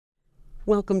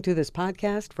Welcome to this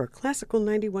podcast for Classical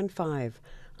 91.5.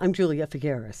 I'm Julia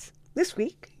Figueras. This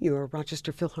week, your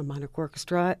Rochester Philharmonic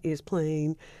Orchestra is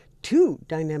playing two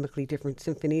dynamically different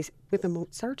symphonies with a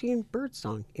Mozartian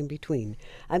birdsong in between.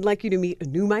 I'd like you to meet a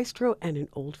new maestro and an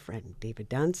old friend, David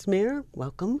Danzmayr.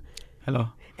 Welcome. Hello.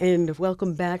 And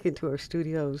welcome back into our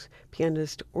studios,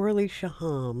 pianist Orli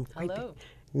Shaham. Hello.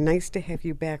 Nice to have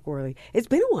you back, Orli. It's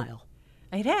been a while.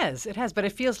 It has, but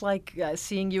it feels like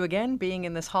seeing you again, being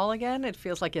in this hall again, it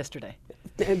feels like yesterday.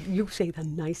 You say the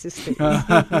nicest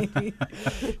things.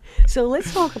 So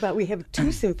let's talk about, we have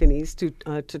two symphonies to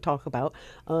talk about.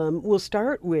 We'll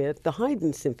start with the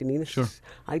Haydn Symphony. This is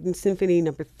Haydn Symphony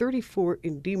number 34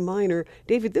 in D minor.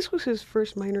 David, this was his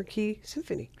first minor key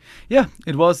symphony. Yeah,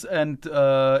 it was, and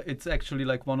it's actually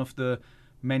like one of the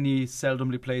many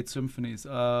seldomly played symphonies.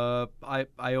 I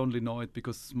only know it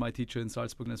because my teacher in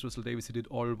Salzburg, Russell Davis, he did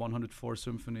all 104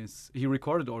 symphonies. He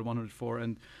recorded all 104.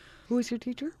 And who was your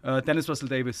teacher? Dennis Russell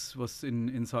Davis was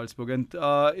in Salzburg, and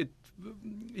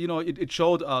it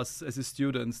showed us as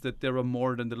students that there are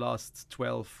more than the last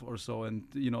 12 or so. And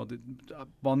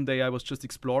one day I was just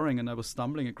exploring and I was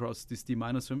stumbling across this D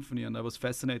minor symphony, and I was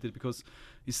fascinated because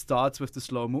it starts with the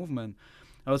slow movement.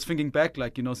 I was thinking back,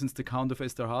 since the Count of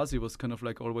Esterházy was kind of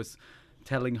like always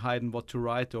telling Haydn what to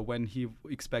write or when he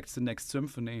expects the next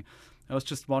symphony. I was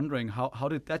just wondering, how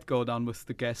did that go down with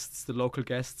the guests, the local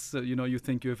guests? You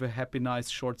think you have a happy, nice,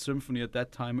 short symphony at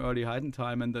that time, early Haydn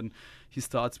time, and then he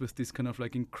starts with this kind of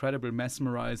like incredible,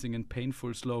 mesmerizing and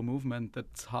painful slow movement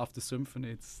that's half the symphony.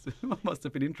 It must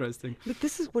have been interesting. But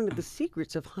this is one of the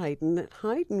secrets of Haydn, that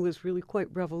Haydn was really quite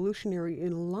revolutionary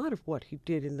in a lot of what he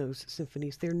did in those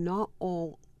symphonies. They're not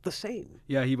all the same.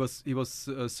 Yeah, he was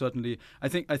certainly, I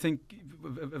think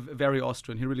very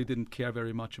Austrian. He really didn't care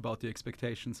very much about the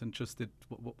expectations and just did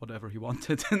whatever he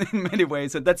wanted in many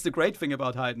ways. And that's the great thing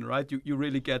about Haydn, right? You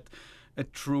really get a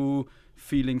true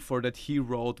feeling for that he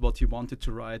wrote what he wanted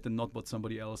to write and not what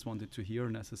somebody else wanted to hear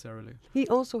necessarily. He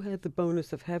also had the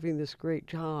bonus of having this great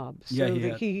job, so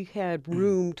that he had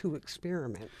room to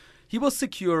experiment. He was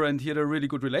secure, and he had a really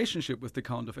good relationship with the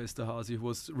Count of Esterházy, who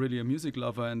was really a music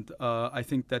lover, and I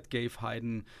think that gave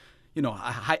Haydn,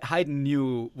 Haydn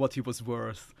knew what he was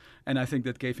worth, and I think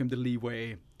that gave him the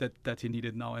leeway that he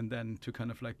needed now and then to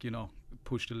kind of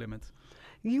push the limits.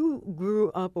 You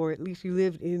grew up, or at least you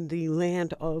lived in the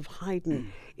land of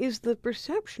Haydn. Is the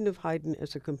perception of Haydn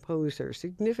as a composer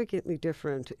significantly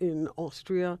different in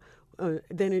Austria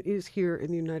than it is here in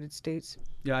the United States?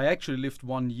 Yeah, I actually lived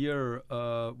 1 year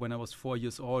when I was 4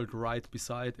 years old, right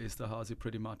beside Esterházy,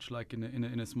 pretty much, like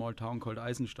in a small town called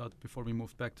Eisenstadt before we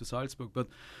moved back to Salzburg. But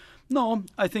no,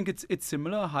 I think it's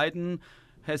similar. Haydn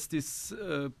has this,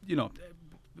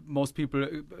 most people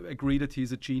agree that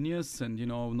he's a genius, and he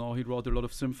wrote a lot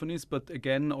of symphonies. But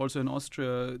again, also in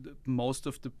Austria, most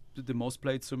of the most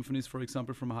played symphonies, for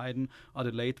example, from Haydn, are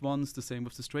the late ones. The same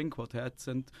with the string quartets.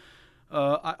 And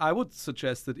I would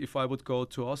suggest that if I would go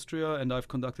to Austria, and I've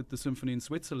conducted the symphony in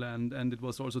Switzerland, and it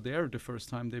was also there the first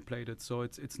time they played it. So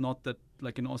it's not that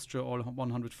like in Austria all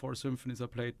 104 symphonies are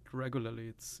played regularly.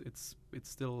 It's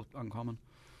still uncommon.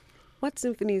 What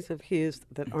symphonies of his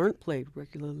that aren't played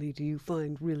regularly do you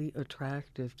find really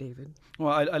attractive, David?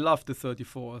 Well, I love the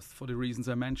 34th for the reasons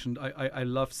I mentioned. I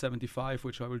love 75,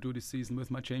 which I will do this season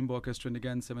with my chamber orchestra. And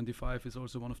again, 75 is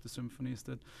also one of the symphonies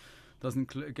that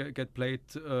doesn't get played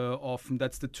often.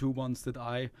 That's the two ones that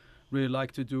I really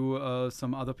like to do.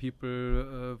 Some other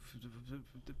people,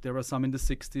 there are some in the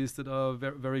 60s that are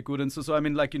very, very good. And so I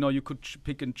mean, you could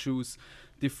pick and choose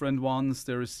different ones.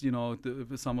 There is,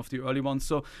 some of the early ones.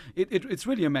 So it's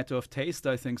really a matter of taste,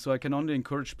 I think. So I can only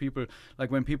encourage people, like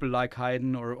when people like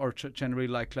Haydn or generally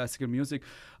like classical music,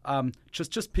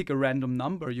 just pick a random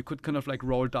number. You could kind of like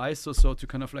roll dice or so to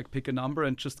kind of like pick a number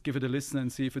and just give it a listen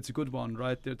and see if it's a good one,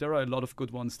 right? There are a lot of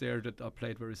good ones there that are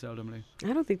played very seldomly.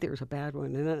 I don't think there's a bad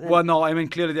one. Well, no, I mean,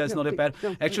 clearly there's not a bad...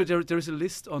 Actually, there is a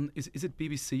list on, is it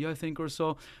BBC, I think, or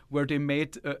so, where they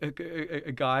made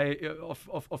a guy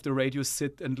of the radio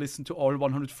sit and listen to all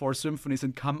 104 symphonies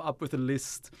and come up with a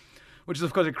list, which is,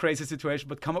 of course, a crazy situation,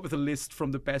 but come up with a list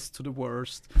from the best to the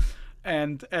worst.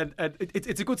 And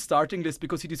it's a good starting list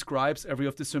because he describes every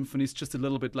of the symphonies just a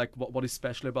little bit, like what is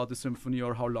special about the symphony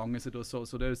or how long is it or so.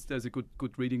 So there's a good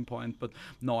reading point. But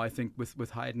no, I think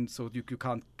with Haydn, so you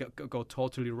can't go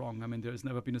totally wrong. I mean, there's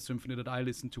never been a symphony that I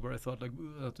listened to where I thought like,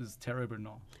 that is terrible.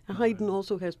 No. Haydn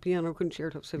also has piano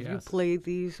concertos. Have you played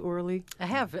these, Orli? I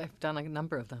have. I've done a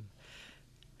number of them.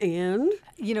 And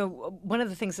You know, one of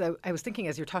the things I was thinking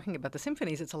as you're talking about the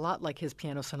symphonies, it's a lot like his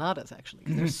piano sonatas, actually.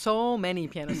 'Cause there's so many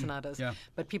piano sonatas, Yeah.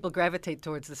 but people gravitate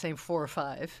towards the same 4 or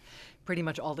 5 pretty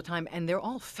much all the time. And they're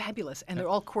all fabulous, and they're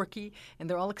all quirky, and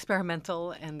they're all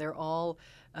experimental, and they're all,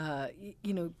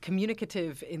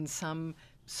 communicative in some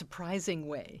surprising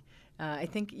way. I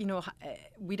think,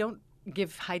 we don't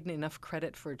give Haydn enough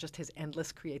credit for just his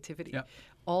endless creativity. Yeah.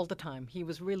 All the time. He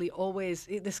was really always,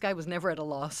 this guy was never at a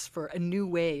loss for a new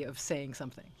way of saying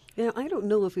something. I don't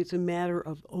know if it's a matter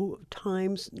of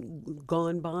times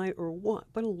gone by or what,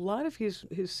 but a lot of his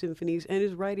symphonies and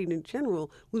his writing in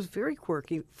general was very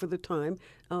quirky for the time,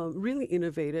 really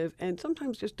innovative, and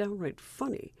sometimes just downright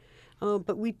funny.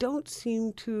 But we don't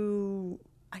seem to,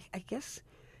 I guess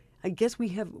we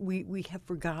have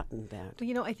forgotten that.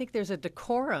 Well, I think there's a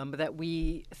decorum that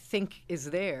we think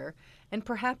is there, and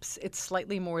perhaps it's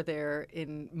slightly more there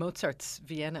in Mozart's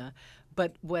Vienna.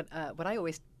 But what I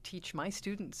always teach my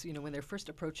students, when they're first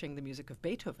approaching the music of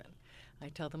Beethoven, I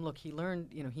tell them, look, he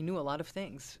learned, he knew a lot of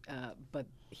things, but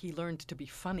he learned to be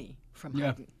funny from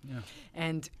Haydn. Yeah.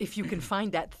 And if you can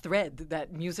find that thread,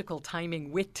 that musical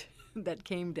timing wit that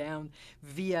came down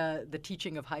via the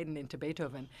teaching of Haydn into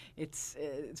Beethoven, it's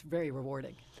very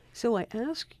rewarding. So I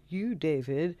ask you,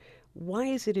 David, why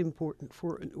is it important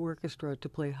for an orchestra to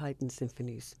play Haydn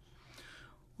symphonies?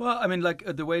 Well, I mean, like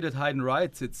the way that Haydn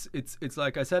writes, it's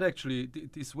like I said actually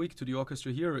this week to the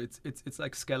orchestra here. It's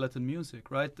like skeleton music,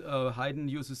 right? Haydn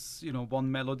uses one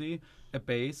melody, a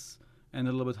bass, and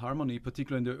a little bit harmony.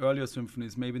 Particularly in the earlier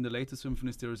symphonies, maybe in the later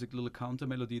symphonies there is a little counter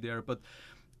melody there, but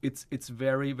it's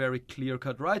very, very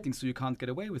clear-cut writing, so you can't get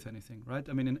away with anything, right?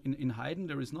 I mean, in Haydn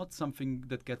there is not something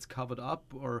that gets covered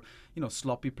up or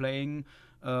sloppy playing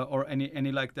or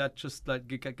any like that. Just like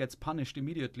gets punished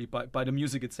immediately by the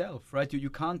music itself, right? You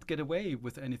can't get away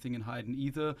with anything in Haydn.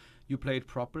 Either you play it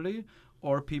properly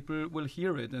or people will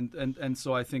hear it, and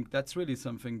so I think that's really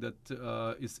something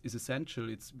that is essential.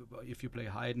 It's if you play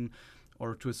Haydn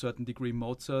or to a certain degree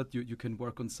Mozart, you can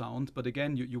work on sound, but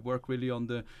again you work really on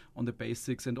the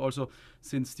basics. And also,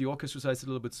 since the orchestra size is a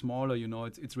little bit smaller,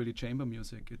 it's really chamber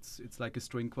music. It's like a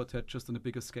string quartet just on a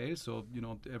bigger scale, so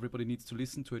everybody needs to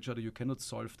listen to each other. You cannot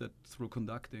solve that through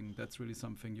conducting. That's really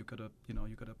something you gotta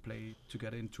play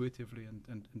together intuitively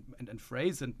and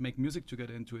phrase and make music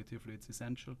together intuitively. It's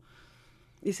essential.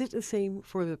 Is it the same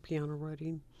for the piano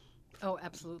writing? Oh,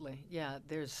 absolutely. Yeah,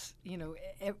 there's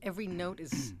every note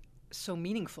is so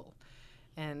meaningful,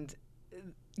 and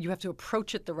you have to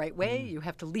approach it the right way. You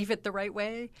have to leave it the right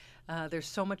way. There's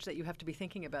so much that you have to be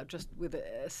thinking about just with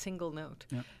a single note.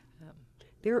 Yeah.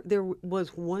 There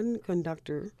was one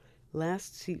conductor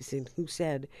last season who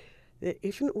said that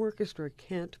if an orchestra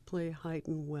can't play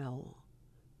Haydn well,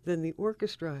 then the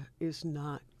orchestra is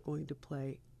not going to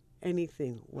play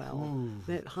anything well. Ooh.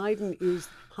 That Haydn is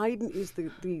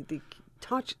the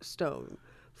touchstone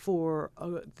for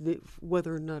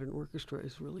whether or not an orchestra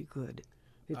is really good.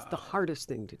 It's the hardest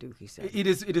thing to do, he said. It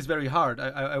is very hard.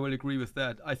 I will agree with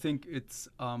that. I think it's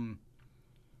I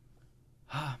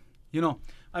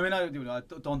mean, I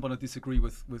don't want to disagree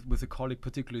with a colleague,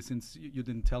 particularly since you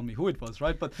didn't tell me who it was,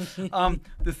 right? But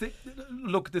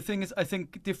the thing is, I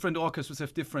think different orchestras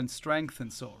have different strengths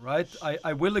and so, right?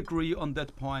 I will agree on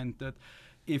that point that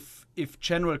if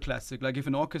general classic, like if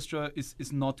an orchestra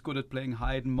is not good at playing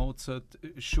Haydn, Mozart,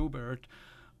 Schubert,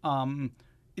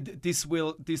 this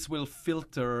will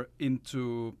filter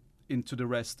into the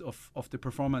rest of the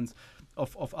performance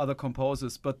of other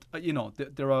composers. But I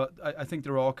think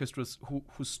there are orchestras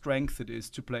whose strength it is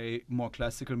to play more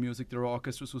classical music. There are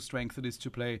orchestras whose strength it is to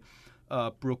play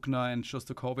Bruckner and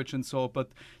Shostakovich and so.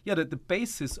 But yeah, the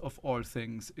basis of all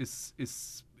things is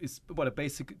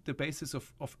the basis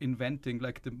of inventing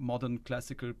like the modern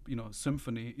classical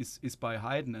symphony is by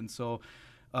Haydn. And so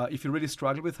if you really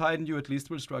struggle with Haydn, you at least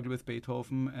will struggle with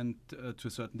Beethoven and to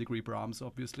a certain degree Brahms.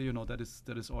 Obviously,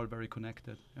 that is all very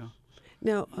connected. Yeah.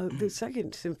 Now, the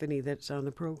second symphony that's on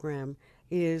the program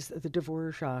is the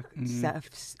Dvorak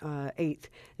Eighth.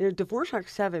 Dvorak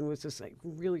 7 was this like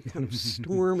really kind of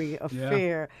stormy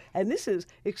affair, and this is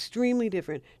extremely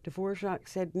different. Dvorak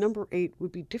said number 8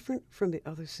 would be different from the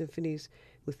other symphonies,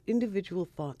 with individual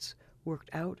thoughts worked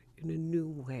out in a new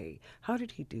way. How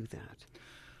did he do that?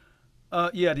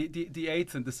 The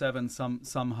 8th and the 7th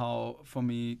somehow for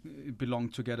me belong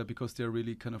together because they're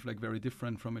really kind of like very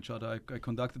different from each other. I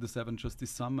conducted the 7th just this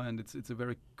summer, and it's a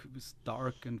very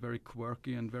dark and very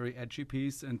quirky and very edgy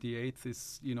piece, and the 8th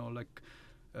is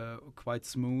quite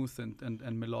smooth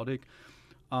and melodic.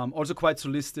 Also quite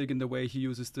solistic in the way he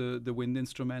uses the wind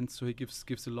instruments, so he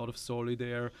gives a lot of soli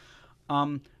there.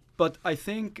 But I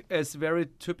think, as very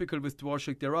typical with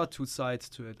Dvorak, there are two sides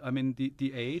to it. I mean,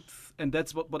 the eighth, and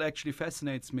that's what actually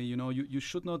fascinates me. You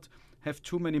should not have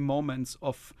too many moments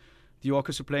of the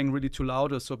orchestra playing really too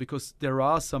loud or so, because there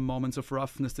are some moments of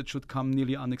roughness that should come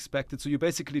nearly unexpected. So you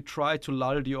basically try to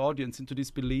lull the audience into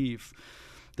this belief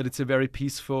that it's a very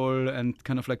peaceful and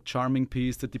kind of like charming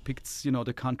piece that depicts,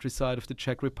 the countryside of the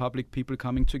Czech Republic, people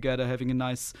coming together, having a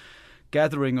nice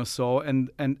gathering or so,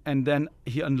 and then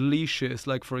he unleashes,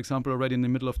 like, for example, already in the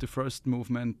middle of the first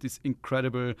movement, this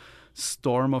incredible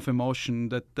storm of emotion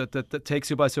that takes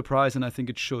you by surprise, and I think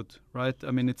it should, right?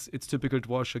 I mean, it's typical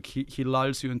Dvorak. He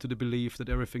lulls you into the belief that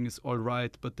everything is all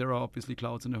right, but there are obviously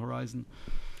clouds on the horizon.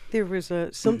 There was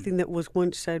something that was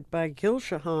once said by Gil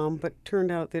Shaham, but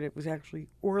turned out that it was actually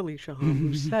Orli Shaham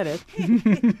who said it.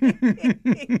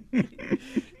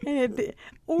 And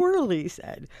Orli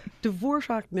said,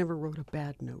 Dvorak never wrote a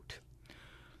bad note.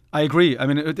 I agree. I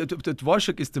mean,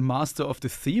 Dvorak is the master of the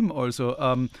theme also.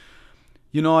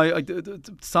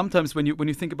 Sometimes when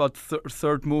you think about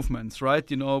third movements, right?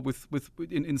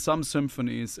 In some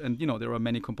symphonies, and there are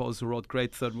many composers who wrote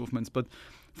great third movements, but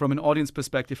from an audience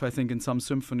perspective, I think in some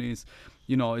symphonies,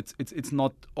 it's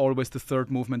not always the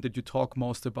third movement that you talk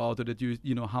most about, or that you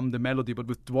hum the melody. But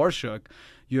with Dvorak,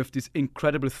 you have these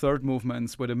incredible third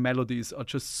movements where the melodies are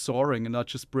just soaring and are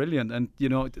just brilliant, and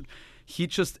he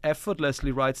just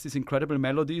effortlessly writes these incredible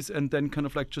melodies and then kind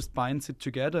of like just binds it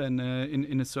together in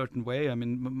a certain way. I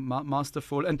mean,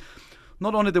 masterful. And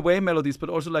not only the way melodies, but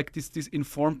also like these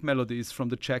informed melodies from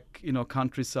the Czech,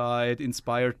 countryside,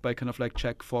 inspired by kind of like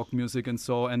Czech folk music and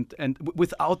so, and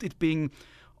without it being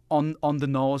on the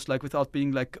nose, like without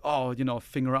being like,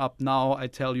 finger up, now I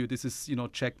tell you this is,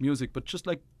 Czech music, but just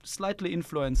like slightly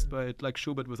influenced by it, like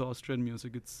Schubert with Austrian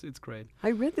music. It's great.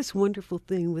 I read this wonderful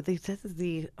thing where they said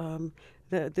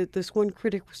that this one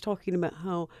critic was talking about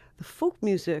how the folk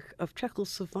music of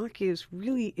Czechoslovakia is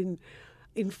really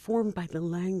informed by the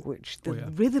language. The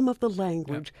rhythm of the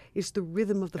language is the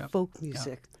rhythm of the folk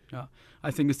music. Yeah,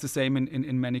 I think it's the same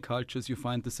in many cultures. You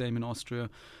find the same in Austria.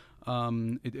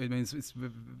 It's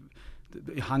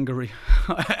Hungary,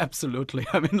 absolutely.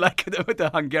 I mean, like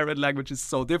the Hungarian language is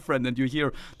so different, and you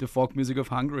hear the folk music of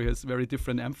Hungary has very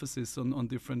different emphasis on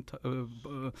different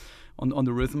on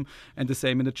the rhythm, and the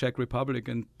same in the Czech Republic.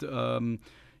 And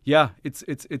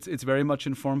it's very much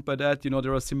informed by that.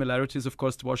 There are similarities. Of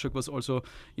course, Dvorak was also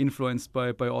influenced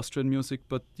by Austrian music,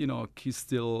 but he's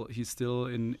still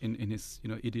in his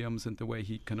idioms and the way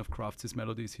he kind of crafts his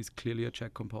melodies. He's clearly a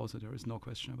Czech composer. There is no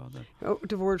question about that.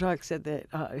 Dvorak said that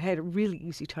he had a really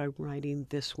easy time writing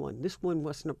this one. This one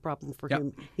wasn't a problem for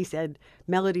him. He said,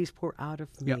 melodies pour out of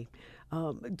me.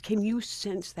 Can you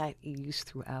sense that ease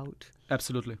throughout?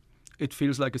 Absolutely. It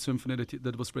feels like a symphony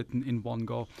that was written in one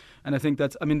go. And I think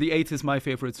the Eighth is my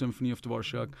favorite symphony of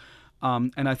Dvorak.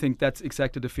 And I think that's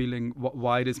exactly the feeling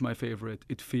why it is my favorite.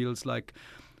 It feels like,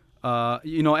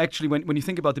 actually when you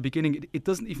think about the beginning, it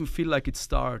doesn't even feel like it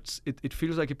starts. It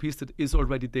feels like a piece that is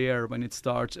already there when it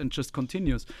starts and just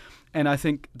continues. And I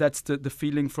think that's the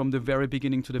feeling from the very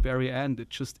beginning to the very end.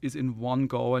 It just is in one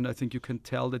go, and I think you can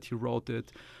tell that he wrote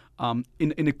it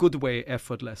in a good way,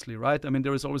 effortlessly, right? I mean,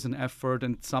 there is always an effort,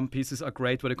 and some pieces are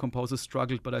great where the composer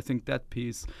struggled, but I think that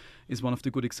piece is one of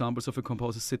the good examples of a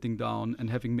composer sitting down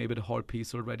and having maybe the whole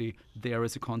piece already there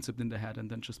as a concept in the head, and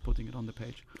then just putting it on the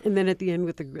page. And then at the end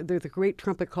with the great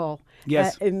trumpet call.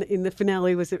 Yes. In the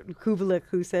finale, was it Kubelik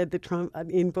who said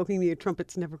in Bohemia,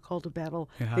 trumpets never called a battle.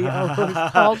 They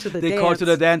always call to the dance. They call to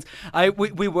the dance.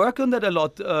 We work on that a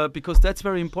lot because that's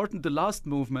very important. The last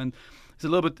movement is a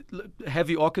little bit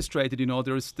heavy orchestrated.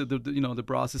 There is the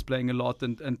brass is playing a lot,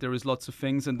 and there is lots of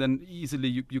things, and then easily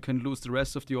you can lose the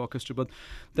rest of the orchestra. But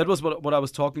that was what I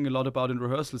was talking a lot about in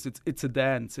rehearsals. It's a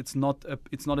dance. It's not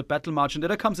a battle march. And then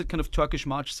there comes a kind of Turkish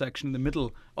march section in the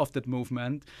middle of that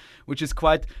movement, which is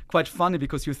quite funny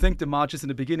because you think the march is in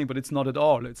the beginning, but it's not at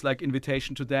all. It's like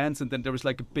invitation to dance, and then there is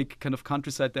like a big kind of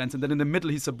countryside dance, and then in the middle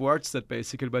he subverts that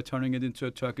basically by turning it into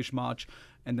a Turkish march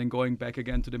and then going back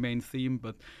again to the main theme.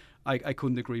 But I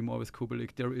couldn't agree more with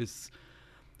Kubelik. There is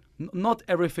not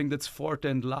everything that's forte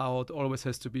and loud always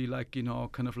has to be like,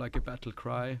 kind of like a battle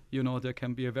cry. There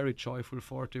can be a very joyful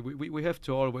forte. We have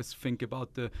to always think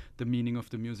about the meaning of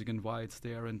the music and why it's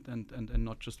there, and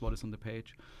not just what is on the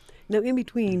page. Now, in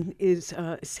between is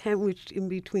sandwiched in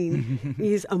between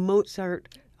is a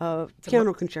Mozart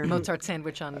piano concerto. Mozart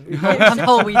sandwich on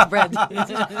whole wheat bread.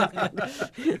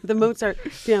 The Mozart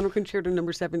Piano Concerto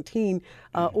number 17.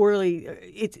 Orli,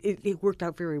 it worked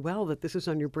out very well that this is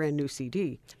on your brand new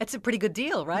CD. It's a pretty good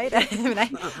deal, right? I mean,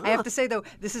 I have to say, though,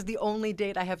 this is the only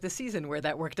date I have this season where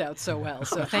that worked out so well.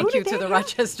 So thank you to the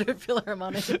Rochester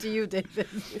Philharmonic and to you, David.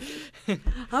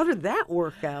 How did that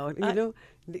work out?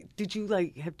 Did you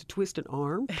have to twist an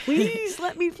arm? Please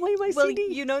let me play my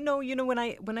CD.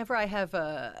 Whenever I have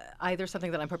either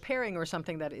something that I'm preparing or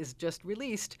something that is just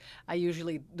released,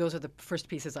 those are the first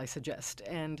pieces I suggest.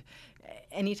 And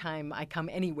anytime I come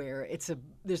anywhere,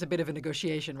 there's a bit of a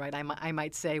negotiation, right? I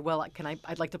might say, well,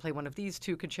 I'd like to play one of these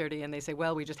two concerti, and they say,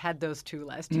 well, we just had those two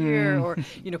last year, or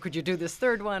could you do this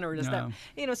third one, or does that,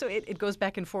 so it goes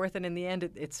back and forth, and in the end,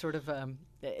 it's sort of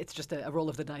it's just a roll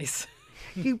of the dice.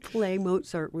 You play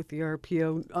Mozart with the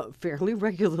RPO fairly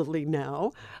regularly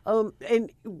now.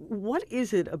 And what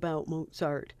is it about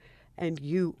Mozart and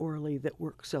you, Orli, that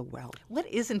works so well? What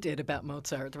isn't it about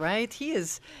Mozart, right?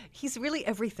 He's really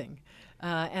everything.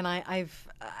 And I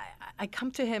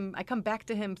come back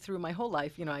to him through my whole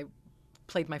life. I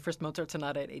played my first Mozart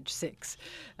sonata at age 6.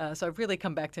 So I've really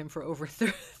come back to him for over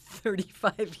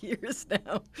 35 years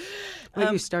now.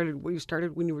 You started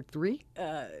when you were 3?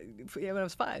 When I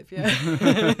was 5,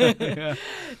 yeah.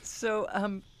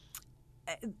 So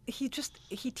he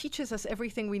teaches us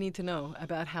everything we need to know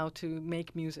about how to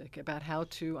make music, about how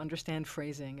to understand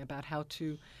phrasing, about how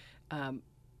to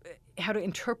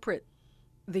interpret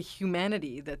the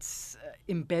humanity that's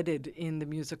embedded in the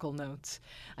musical notes.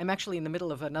 I'm actually in the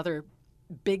middle of another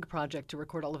big project to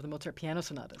record all of the Mozart piano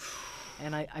sonatas.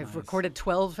 And I've recorded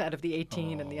 12 out of the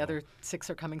 18, and the other 6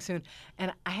 are coming soon.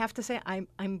 And I have to say,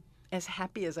 I'm as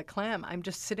happy as a clam. I'm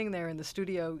just sitting there in the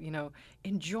studio,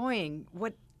 enjoying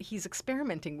what he's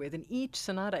experimenting with. And each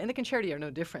sonata, and the concerti are no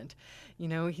different.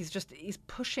 He's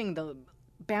pushing the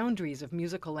boundaries of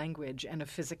musical language and of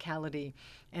physicality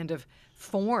and of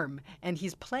form. And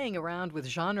he's playing around with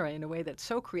genre in a way that's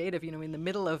so creative, in the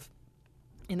middle of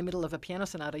a piano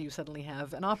sonata, you suddenly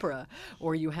have an opera,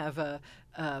 or you have a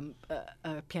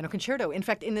piano concerto. In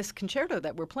fact, in this concerto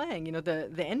that we're playing,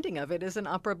 the ending of it is an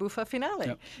opera buffa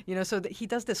finale. Yep. So that he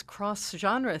does this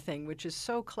cross-genre thing, which is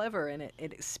so clever, and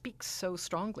it speaks so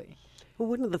strongly. Well,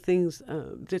 one of the things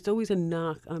that's always a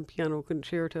knock on piano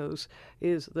concertos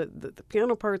is that the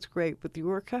piano part's great, but the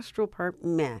orchestral part,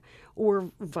 meh, or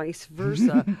vice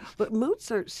versa. But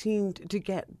Mozart seemed to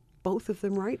get both of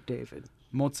them right, David.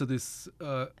 Mozart is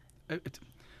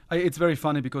it's very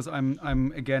funny because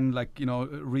I'm again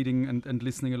reading and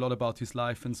listening a lot about his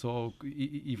life, and so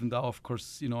even though of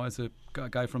course as a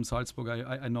guy from Salzburg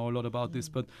I know a lot about this,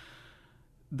 but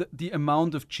the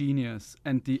amount of genius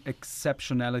and the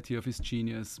exceptionality of his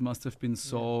genius must have been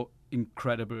so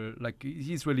incredible. Like,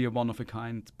 he's really a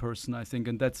one-of-a-kind person, I think,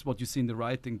 and that's what you see in the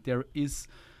writing. There is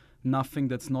nothing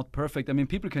that's not perfect. I mean,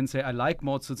 people can say, I like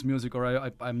Mozart's music,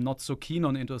 or I'm not so keen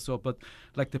on it or so, but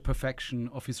like the perfection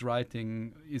of his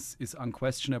writing is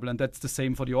unquestionable. And that's the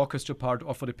same for the orchestra part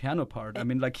or for the piano part. I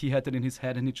mean, like, he had it in his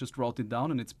head and he just wrote it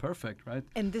down and it's perfect, right?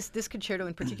 And this concerto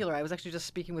in particular, I was actually just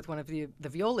speaking with one of the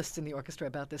violists in the orchestra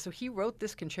about this. So he wrote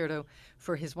this concerto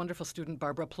for his wonderful student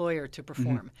Barbara Ployer to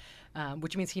perform,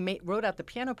 which means he wrote out the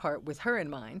piano part with her in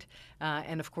mind.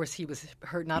 And of course, he was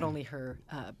not only her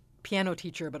piano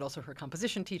teacher, but also her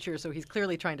composition teacher. So he's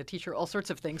clearly trying to teach her all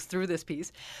sorts of things through this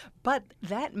piece. But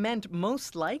that meant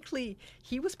most likely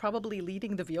he was probably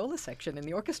leading the viola section in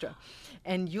the orchestra.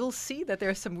 And you'll see that there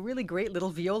are some really great little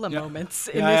viola moments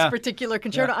in this particular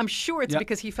concerto. I'm sure it's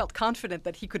because he felt confident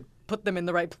that he could put them in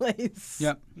the right place.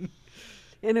 Yeah.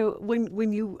 You know,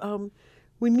 when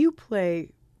you play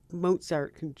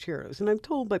Mozart concertos, and I'm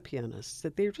told by pianists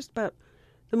that they're just about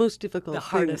the most difficult The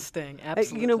hardest thing,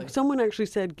 absolutely. You know, someone actually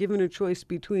said, given a choice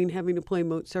between having to play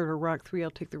Mozart or Rock 3, I'll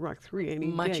take the Rock 3 any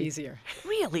day. Much easier.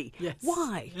 Really? Yes.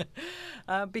 Why?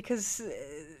 Because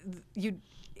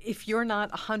if you're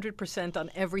not 100% on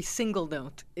every single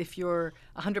note, if you're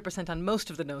 100% on most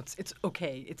of the notes, it's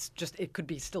okay. It could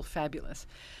be still fabulous.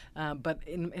 But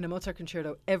in a Mozart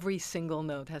concerto, every single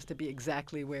note has to be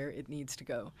exactly where it needs to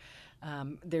go.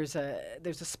 There's a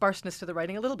sparseness to the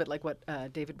writing, a little bit like what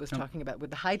David was talking about with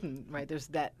the Haydn, right? There's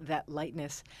that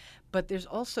lightness, but there's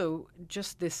also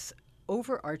just this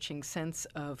overarching sense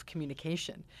of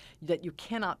communication that you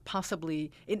cannot possibly.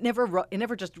 It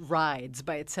never just rides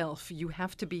by itself. You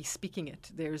have to be speaking it.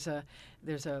 There's a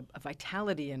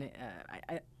vitality in it.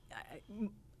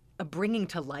 A bringing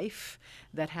to life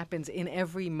that happens in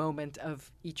every moment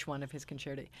of each one of his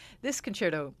concerti. This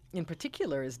concerto in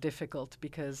particular is difficult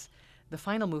because the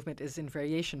final movement is in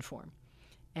variation form.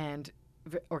 And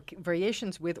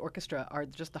variations with orchestra are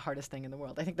just the hardest thing in the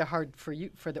world. I think they're hard for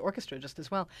the orchestra just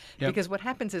as well. Yep. Because what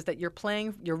happens is that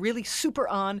you're really super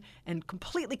on and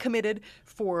completely committed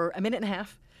for a minute and a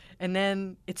half. And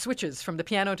then it switches from the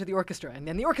piano to the orchestra. And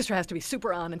then the orchestra has to be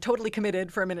super on and totally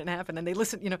committed for a minute and a half. And then they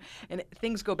listen, and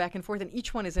things go back and forth. And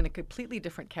each one is in a completely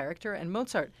different character. And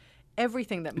Mozart,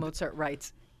 everything that Mozart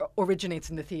writes originates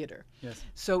in the theater. Yes.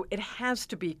 So it has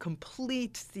to be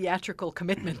complete theatrical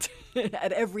commitment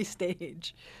at every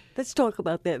stage. Let's talk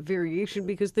about that variation,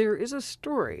 because there is a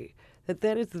story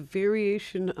that is the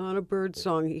variation on a bird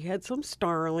song. He had some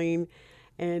starling,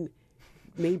 and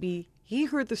maybe he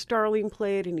heard the starling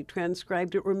play it and he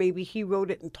transcribed it, or maybe he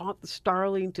wrote it and taught the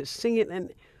starling to sing it.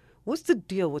 And what's the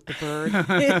deal with the bird?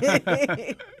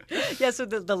 Yeah, so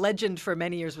the legend for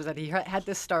many years was that he had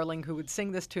this starling who would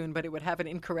sing this tune, but it would have an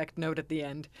incorrect note at the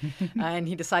end. And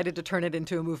he decided to turn it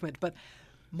into a movement. But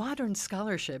modern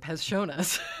scholarship has shown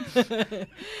us that,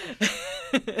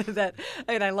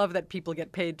 and I love that people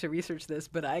get paid to research this,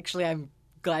 but actually I'm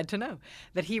glad to know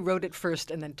that he wrote it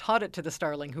first and then taught it to the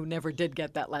starling, who never did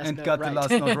get that last note right. And got the last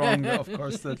note wrong, of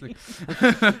course. A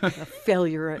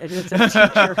failure as a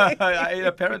teacher. I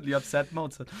apparently upset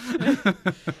Mozart.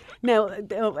 Now,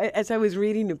 as I was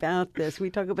reading about this, we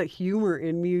talk about humor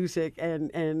in music and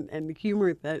the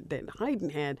humor that Haydn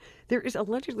had. There is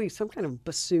allegedly some kind of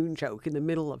bassoon joke in the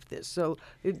middle of this. So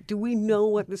do we know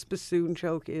what this bassoon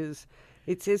joke is?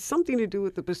 It has something to do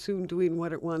with the bassoon doing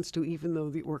what it wants to, even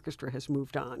though the orchestra has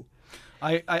moved on.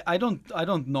 I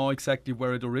don't know exactly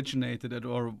where it originated at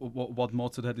or what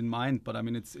Mozart had in mind, but I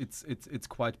mean it's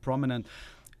quite prominent.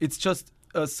 It's just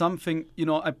something,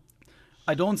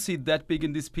 I don't see it that big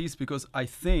in this piece, because I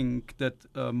think that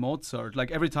Mozart,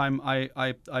 like every time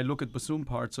I look at bassoon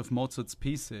parts of Mozart's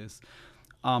pieces,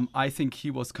 I think he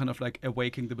was kind of like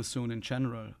awakening the bassoon in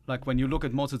general. Like when you look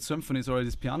at Mozart's symphonies or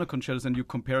his piano concertos and you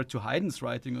compare it to Haydn's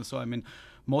writing or so, I mean,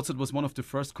 Mozart was one of the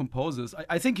first composers.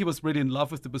 I think he was really in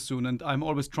love with the bassoon, and I'm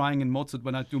always trying in Mozart,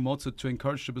 when I do Mozart, to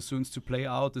encourage the bassoons to play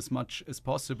out as much as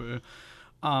possible.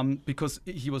 Because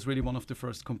he was really one of the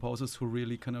first composers who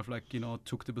really kind of like,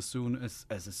 took the bassoon as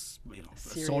a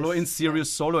solo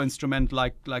instrument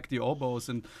like the oboes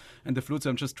and the flutes.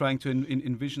 I'm just trying to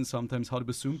envision sometimes how the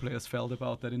bassoon players felt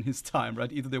about that in his time,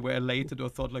 right? Either they were elated or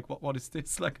thought like, what is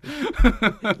this? Like,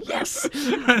 yes,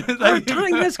 our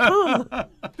time has come.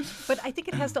 But I think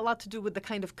it has a lot to do with the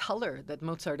kind of color that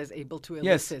Mozart is able to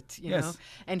elicit, you know?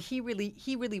 And he really,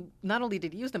 not only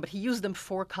did he use them, but he used them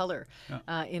for color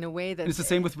in a way that... It's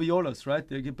the same with violas, right?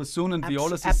 The bassoon and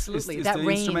violas is the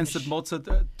instruments that Mozart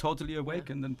totally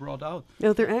awakened and brought out.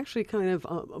 No, they're actually kind of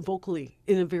vocally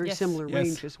in a very similar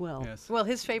range as well. Yes. Well,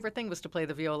 his favorite thing was to play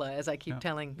the viola, as I keep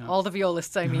telling all the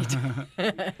violists I meet.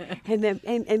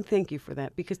 and thank you for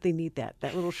that, because they need that.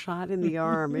 That little shot in the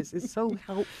arm is so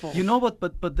helpful. You know what?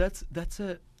 But that's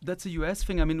a US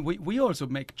thing. I mean, we also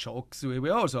make jokes. We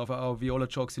also have our viola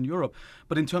jokes in Europe.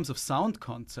 But in terms of sound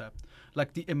concept,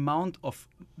 like the amount of,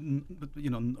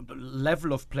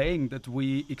 level of playing that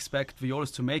we expect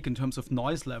violas to make in terms of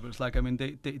noise levels, like, I mean,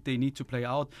 they need to play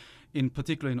out, in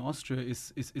particular in Austria,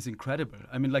 is incredible.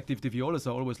 I mean, like the violas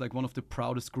are always like one of the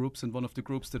proudest groups and one of the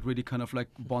groups that really kind of like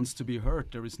wants to be heard.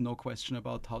 There is no question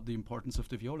about how the importance of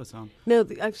the viola sound. Now,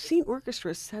 I've seen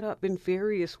orchestras set up in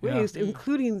various ways,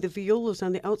 including the violas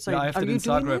on the outside. Yeah, I have Are that you in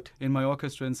doing Zagreb. that? In my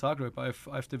orchestra in Zagreb,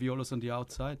 I have the violas on the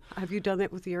outside. Have you done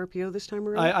that with the RPO this time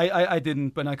around? I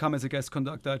didn't. When I come as a guest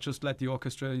conductor, I just let the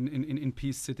orchestra in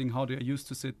peace, sitting how they are used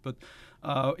to sit. But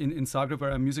in Zagreb,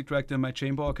 where I'm music director in my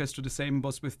chamber orchestra, the same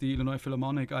was with the Illinois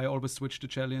Philharmonic. I always switch the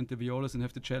cello and the violas and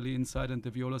have the cello inside and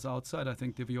the violas outside. I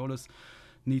think the violas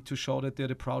need to show that they're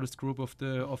the proudest group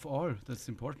of all. That's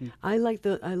important. I like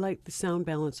the sound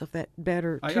balance of that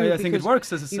better too. I think it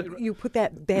works. You put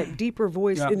that deeper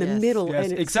voice in the middle.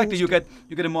 Yes, and exactly. You get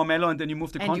a more mellow, and then you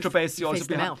move the contrabass. You also face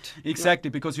them out.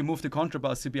 Exactly, because you move the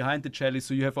contrabass behind the cello,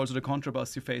 so you have also the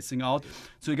contrabass facing out.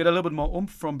 So you get a little bit more oomph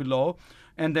from below.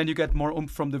 And then you get more oomph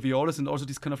from the violas, and also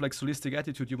this kind of like solistic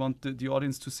attitude. You want the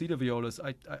audience to see the violas.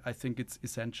 I think it's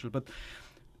essential. But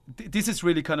this is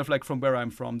really kind of like from where I'm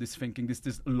from, this thinking,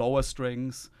 this lower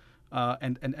strings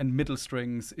and middle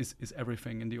strings is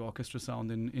everything in the orchestra sound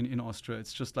in Austria.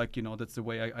 It's just like, that's the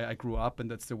way I grew up,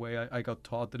 and that's the way I got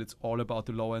taught, that it's all about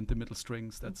the lower and the middle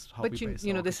strings. That's how we base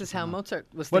this is how Mozart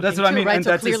was thinking, well, that's what I mean, right? and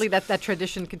So clearly that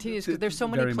tradition continues, because there's so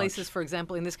many places, much. for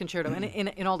example, in this concerto, and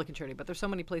in all the concerti, but there's so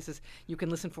many places you can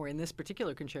listen for in this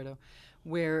particular concerto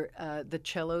where the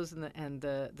cellos and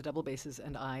the double basses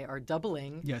and I are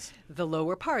doubling the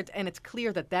lower part, and it's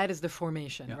clear that is the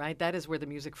formation, right? That is where the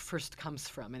music first comes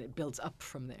from, and it builds up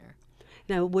from there.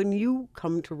 Now, when you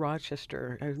come to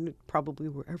Rochester, and probably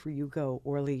wherever you go,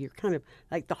 Orli, you're kind of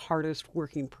like the hardest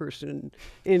working person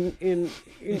in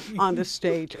on the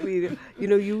stage. I mean,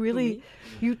 you really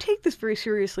you take this very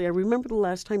seriously. I remember the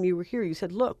last time you were here, you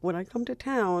said, "Look, when I come to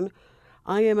town,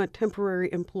 I am a temporary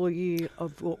employee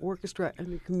of the orchestra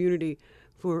and the community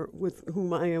with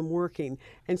whom I am working."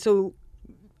 And so,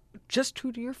 just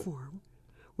true to your form,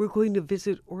 we're going to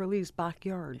visit Orli's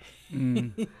backyard.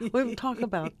 We'll talk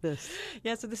about this.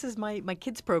 Yeah, so this is my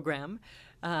kids program.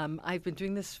 I've been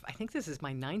doing this, I think this is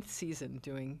my 9th season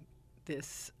doing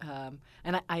this.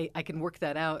 And I can work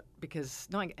that out because,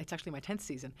 no, it's actually my 10th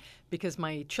season, because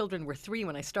my children were 3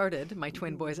 when I started, my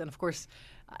twin boys. And of course,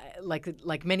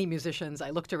 like many musicians,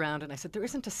 I looked around and I said, there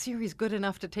isn't a series good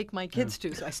enough to take my kids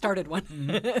to. So I started one.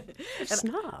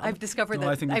 Snob. I've discovered No,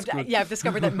 I think it's good. I've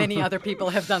discovered that many other people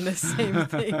have done the same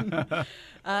thing.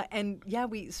 And yeah,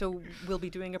 we'll be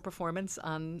doing a performance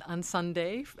on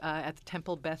Sunday at the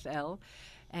Temple Beth El.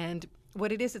 And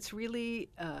what it is, it's really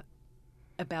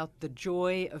about the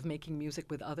joy of making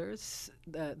music with others.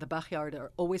 The Backyard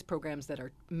are always programs that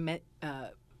are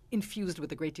infused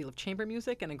with a great deal of chamber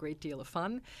music and a great deal of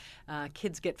fun.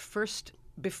 Kids get first,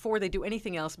 before they do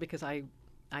anything else, because I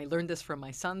learned this from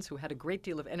my sons, who had a great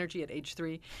deal of energy at age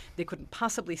 3. They couldn't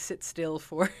possibly sit still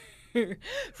for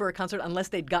a concert unless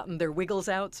they'd gotten their wiggles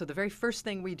out. So the very first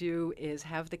thing we do is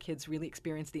have the kids really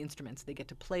experience the instruments. They get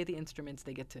to play the instruments.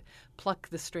 They get to pluck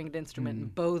the stringed instrument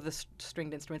and bow the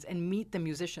stringed instruments and meet the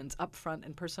musicians up front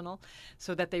and personal,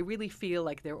 so that they really feel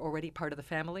like they're already part of the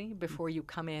family before you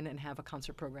come in and have a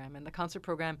concert program. And the concert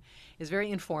program is very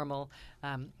informal.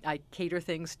 I cater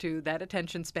things to that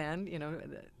attention span.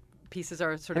 Pieces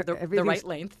are sort of the right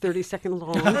length. 30-second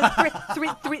long.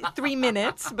 3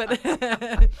 minutes, but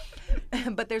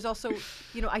but there's also,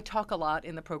 I talk a lot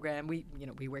in the program. We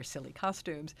wear silly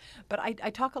costumes, but I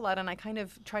talk a lot, and I kind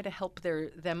of try to help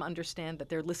them understand that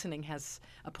their listening has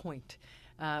a point.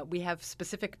 We have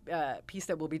specific piece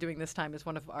that we'll be doing this time is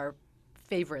one of our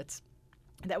favorites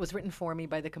that was written for me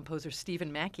by the composer Stephen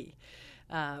Mackey.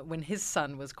 When his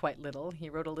son was quite little, he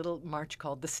wrote a little march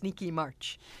called the Sneaky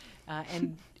March.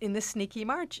 And in this Sneaky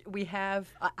March,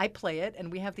 I play it, and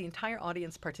we have the entire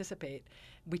audience participate.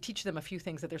 We teach them a few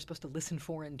things that they're supposed to listen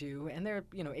for and do, and they're,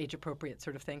 age-appropriate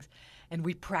sort of things. And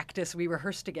we practice, we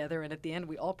rehearse together, and at the end,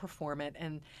 we all perform it.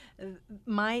 And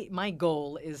my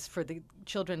goal is for the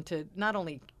children to not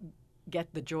only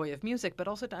get the joy of music, but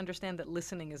also to understand that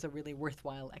listening is a really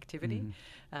worthwhile activity,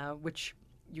 which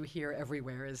you hear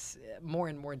everywhere is more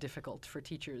and more difficult for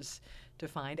teachers to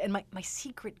find. And my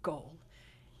secret goal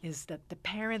is that the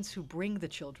parents who bring the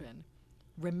children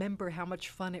remember how much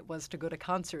fun it was to go to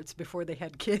concerts before they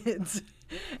had kids,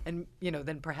 and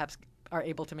then perhaps are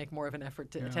able to make more of an effort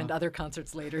to attend other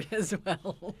concerts later as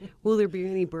well. Will there be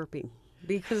any burping?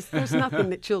 Because there's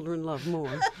nothing that children love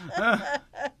more.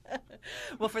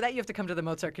 Well, for that, you have to come to the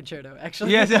Mozart Concerto,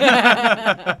 actually. Yes.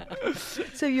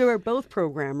 So you are both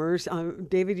programmers.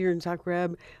 David, you're in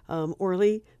Zagreb.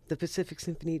 Orli, the Pacific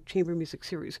Symphony Chamber Music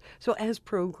Series. So as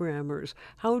programmers,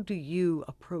 how do you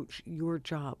approach your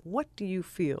job? What do you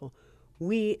feel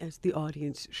we as the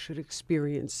audience should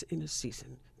experience in a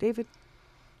season? David?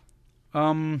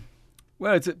 Well,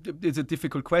 it's a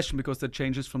difficult question because that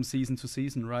changes from season to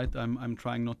season, right? I'm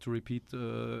trying not to repeat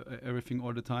everything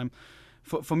all the time.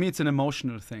 For me, it's an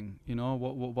emotional thing.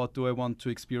 What do I want to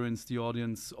experience the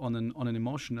audience on an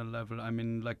emotional level? I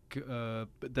mean,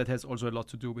 that has also a lot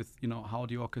to do with how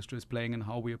the orchestra is playing and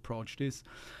how we approach this.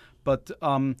 But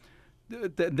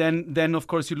then of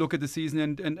course you look at the season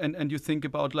and you think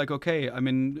about okay, I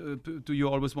mean, do you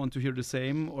always want to hear the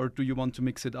same, or do you want to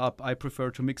mix it up? I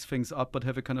prefer to mix things up, but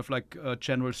have a kind of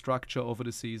general structure over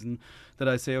the season that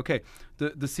I say, okay,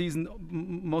 the season,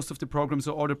 most of the programs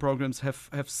or all the programs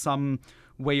have some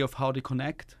way of how they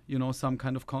connect, some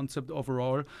kind of concept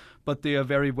overall, but they are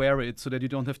very varied, so that you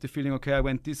don't have the feeling, okay, I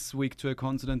went this week to a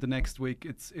concert and the next week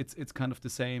it's kind of the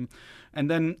same.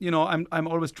 And then I'm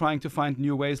always trying to find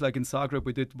new ways. Like in Zagreb,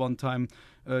 we did one time,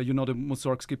 the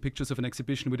Mussorgsky Pictures of an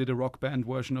Exhibition. We did a rock band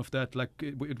version of that.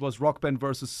 It was rock band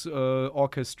versus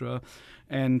orchestra,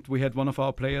 and we had one of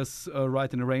our players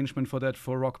write an arrangement for that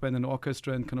for rock band and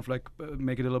orchestra, and kind of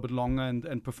make it a little bit longer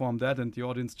and perform that, and the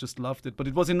audience just loved it. But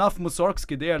it was enough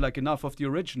Mussorgsky there, enough of the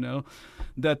original,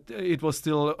 that it was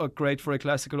still great for a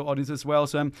classical audience as well.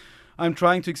 So I'm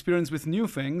trying to experience with new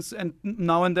things, and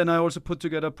now and then I also put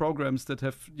together programs that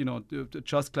have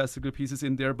just classical pieces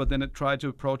in there, but then I try to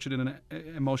approach it in an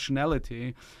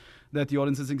emotionality that the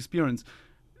audiences experience.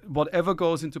 whatever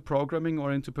goes into programming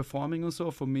or into performing or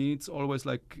so, for me, it's always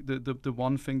like the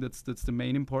one thing that's the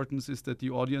main importance is that the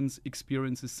audience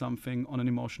experiences something on an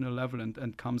emotional level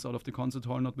and comes out of the concert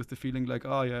hall not with the feeling like,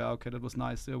 oh yeah, okay, that was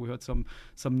nice. Yeah, we heard some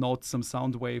notes, some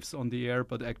sound waves on the air,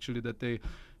 but actually that they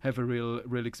have a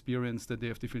real experience, that they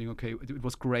have the feeling, okay, it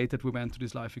was great that we went to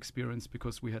this live experience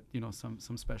because we had,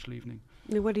 some special evening.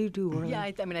 Now, what do you do, Orli? Yeah,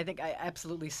 I mean, I think I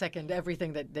absolutely second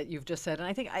everything that you've just said. And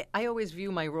I think I always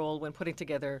view my role when putting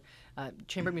together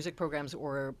chamber music programs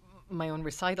or my own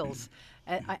recitals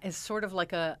as sort of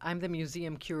like I'm the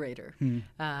museum curator.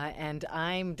 And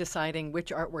I'm deciding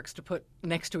which artworks to put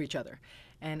next to each other.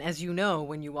 And as you know,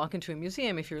 when you walk into a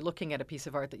museum, if you're looking at a piece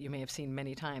of art that you may have seen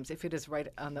many times, if it is right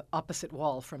on the opposite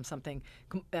wall from something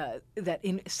that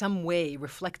in some way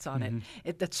reflects on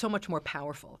it, that's so much more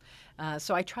powerful.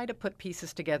 So I try to put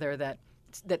pieces together that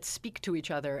speak to each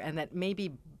other, and that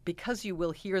maybe because you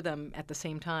will hear them at the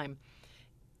same time,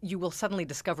 you will suddenly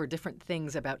discover different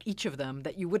things about each of them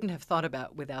that you wouldn't have thought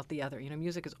about without the other.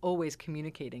 Music is always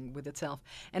communicating with itself.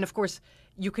 And of course,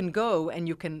 you can go and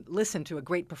you can listen to a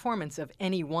great performance of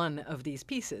any one of these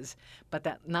pieces, but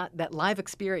that live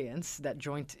experience, that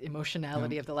joint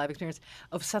emotionality of the live experience,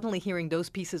 of suddenly hearing those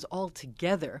pieces all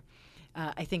together,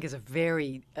 I think is a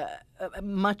very a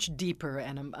much deeper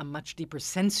and a much deeper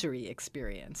sensory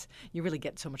experience. You really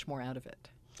get so much more out of it.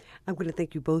 I want to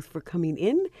thank you both for coming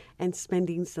in and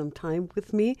spending some time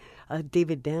with me,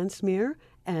 David Danzmayr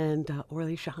and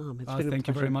Orli Shaham. It's been a thank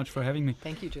you pleasure. very much for having me.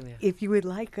 Thank you, Julia. If you would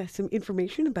like some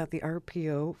information about the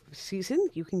RPO season,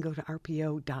 you can go to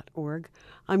rpo.org.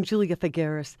 I'm Julia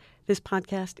Figueras. This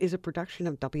podcast is a production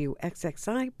of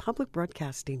WXXI Public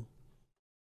Broadcasting.